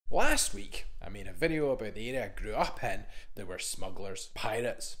Last week, I made a video about the area I grew up in. There were smugglers,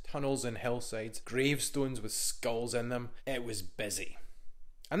 pirates, tunnels and hillsides, gravestones with skulls in them. It was busy.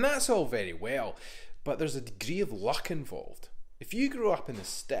 And that's all very well, but there's a degree of luck involved. If you grew up in the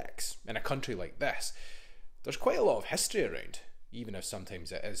sticks, in a country like this, there's quite a lot of history around, even if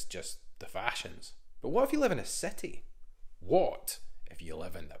sometimes it is just the fashions. But what if you live in a city? What if you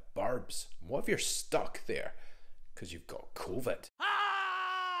live in the burbs? What if you're stuck there because you've got COVID?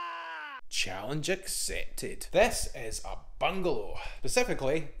 Challenge accepted. This is a bungalow.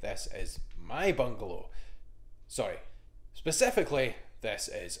 Specifically, this is my bungalow. Sorry, specifically, this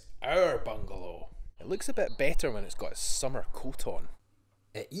is our bungalow. It looks a bit better when it's got its summer coat on.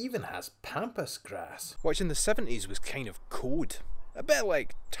 It even has pampas grass, which in the 70s was kind of code. A bit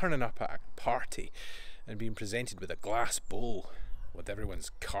like turning up at a party and being presented with a glass bowl with everyone's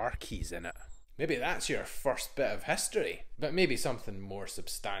car keys in it. Maybe that's your first bit of history, but maybe something more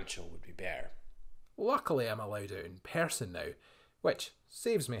substantial would be better. Luckily I'm allowed out in person now, which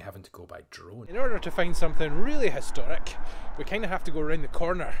saves me having to go by drone. In order to find something really historic, we kind of have to go around the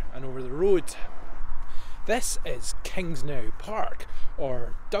corner and over the road. This is Kingsknowe Park,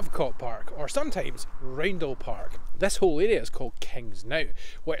 or Dovecot Park, or sometimes Roundel Park. This whole area is called Kingsknowe,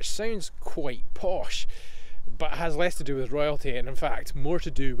 which sounds quite posh, but has less to do with royalty and in fact more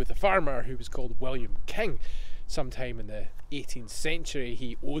to do with a farmer who was called William King. Sometime in the 18th century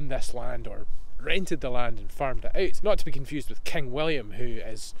he owned this land or rented the land and farmed it out. Not to be confused with King William, who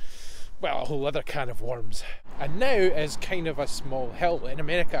is, well, a whole other can of worms. And now is kind of a small hill. In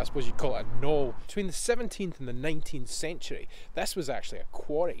America I suppose you'd call it a knoll. Between the 17th and the 19th century this was actually a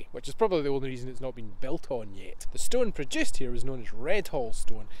quarry, which is probably the only reason it's not been built on yet. The stone produced here was known as Redhall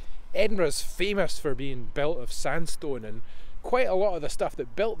stone. Edinburgh's famous for being built of sandstone, and quite a lot of the stuff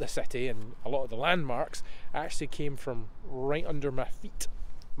that built the city and a lot of the landmarks actually came from right under my feet.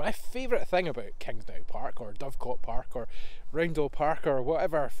 My favourite thing about Kingsknowe Park or Dovecot Park or Roundel Park or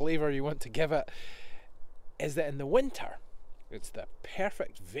whatever flavour you want to give it is that in the winter it's the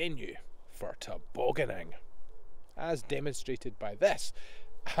perfect venue for tobogganing, as demonstrated by this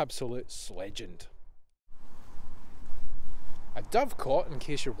absolute legend. A dovecot, in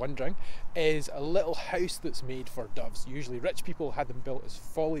case you're wondering, is a little house that's made for doves. Usually rich people had them built as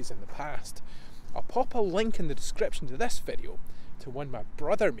follies in the past. I'll pop a link in the description to this video to one my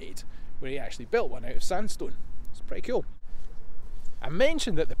brother made, where he actually built one out of sandstone. It's pretty cool. I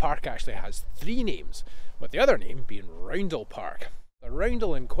mentioned that the park actually has 3 names, with the other name being Roundel Park. The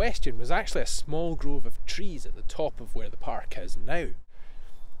roundel in question was actually a small grove of trees at the top of where the park is now.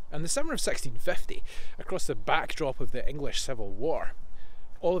 In the summer of 1650, across the backdrop of the English Civil War,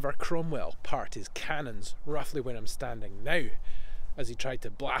 Oliver Cromwell parked his cannons roughly where I'm standing now, as he tried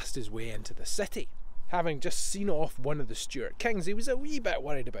to blast his way into the city. Having just seen off one of the Stuart kings, he was a wee bit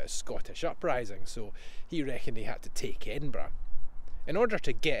worried about a Scottish uprising, so he reckoned he had to take Edinburgh. In order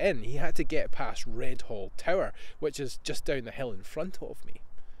to get in, he had to get past Redhall Tower, which is just down the hill in front of me.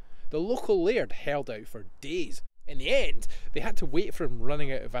 The local laird held out for days. In the end, they had to wait for him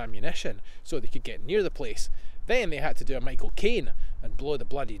running out of ammunition so they could get near the place. Then they had to do a Michael Caine and blow the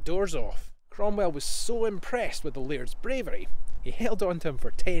bloody doors off. Cromwell was so impressed with the laird's bravery, he held on to him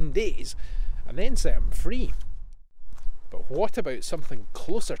for 10 days and then set him free. But what about something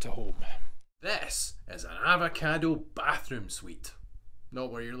closer to home? This is an avocado bathroom suite.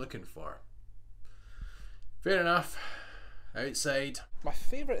 Not what you're looking for. Fair enough. Outside. My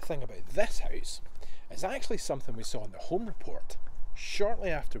favourite thing about this house is actually something we saw in the home report shortly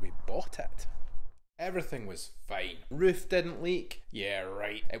after we bought it. Everything was fine. Roof didn't leak. Yeah,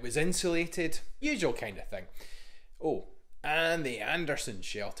 right. It was insulated. Usual kind of thing. Oh, and the Anderson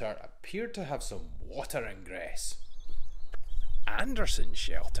shelter appeared to have some water ingress. Anderson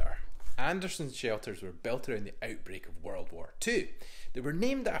shelter? Anderson shelters were built around the outbreak of World War II. They were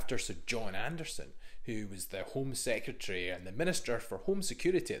named after Sir John Anderson, who was the Home Secretary and the Minister for Home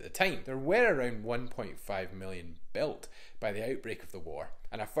Security at the time. There were around 1.5 million built by the outbreak of the war,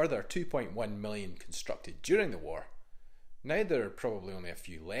 and a further 2.1 million constructed during the war. Now there are probably only a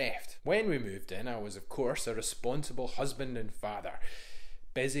few left. When we moved in, I was of course a responsible husband and father,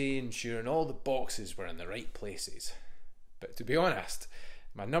 busy ensuring all the boxes were in the right places. But to be honest,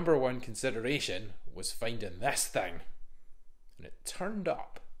 my number one consideration was finding this thing, and it turned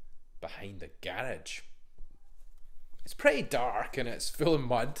up behind the garage. It's pretty dark and it's full of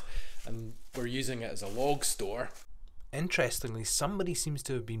mud, and we're using it as a log store. Interestingly, somebody seems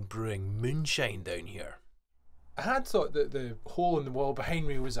to have been brewing moonshine down here. I had thought that the hole in the wall behind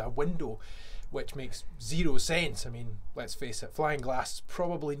me was a window, which makes zero sense. I mean, let's face it, flying glass is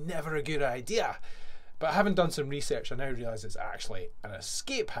probably never a good idea. But having done some research, I now realise it's actually an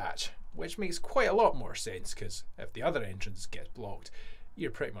escape hatch, which makes quite a lot more sense, because if the other entrance gets blocked,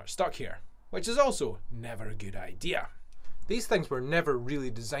 you're pretty much stuck here, which is also never a good idea. These things were never really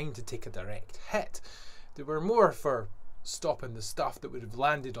designed to take a direct hit. They were more for stopping the stuff that would have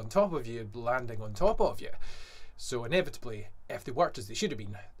landed on top of you landing on top of you. So inevitably, if they worked as they should have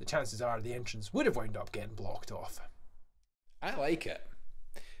been, the chances are the entrance would have wound up getting blocked off. I like it,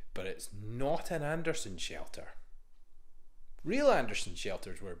 but it's not an Anderson shelter. Real Anderson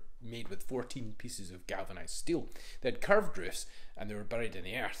shelters were made with 14 pieces of galvanised steel. They had curved roofs and they were buried in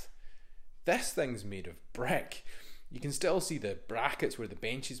the earth. This thing's made of brick. You can still see the brackets where the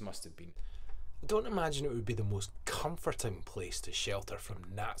benches must have been. I don't imagine it would be the most comforting place to shelter from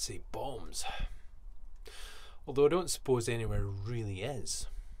Nazi bombs. Although I don't suppose anywhere really is.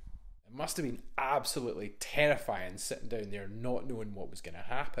 It must have been absolutely terrifying sitting down there not knowing what was going to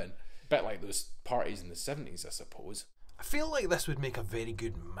happen. A bit like those parties in the 70s, I suppose. I feel like this would make a very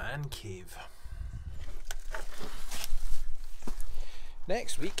good man cave.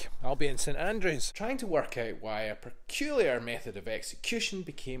 Next week, I'll be in St Andrews, trying to work out why a peculiar method of execution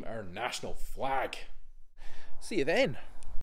became our national flag. See you then.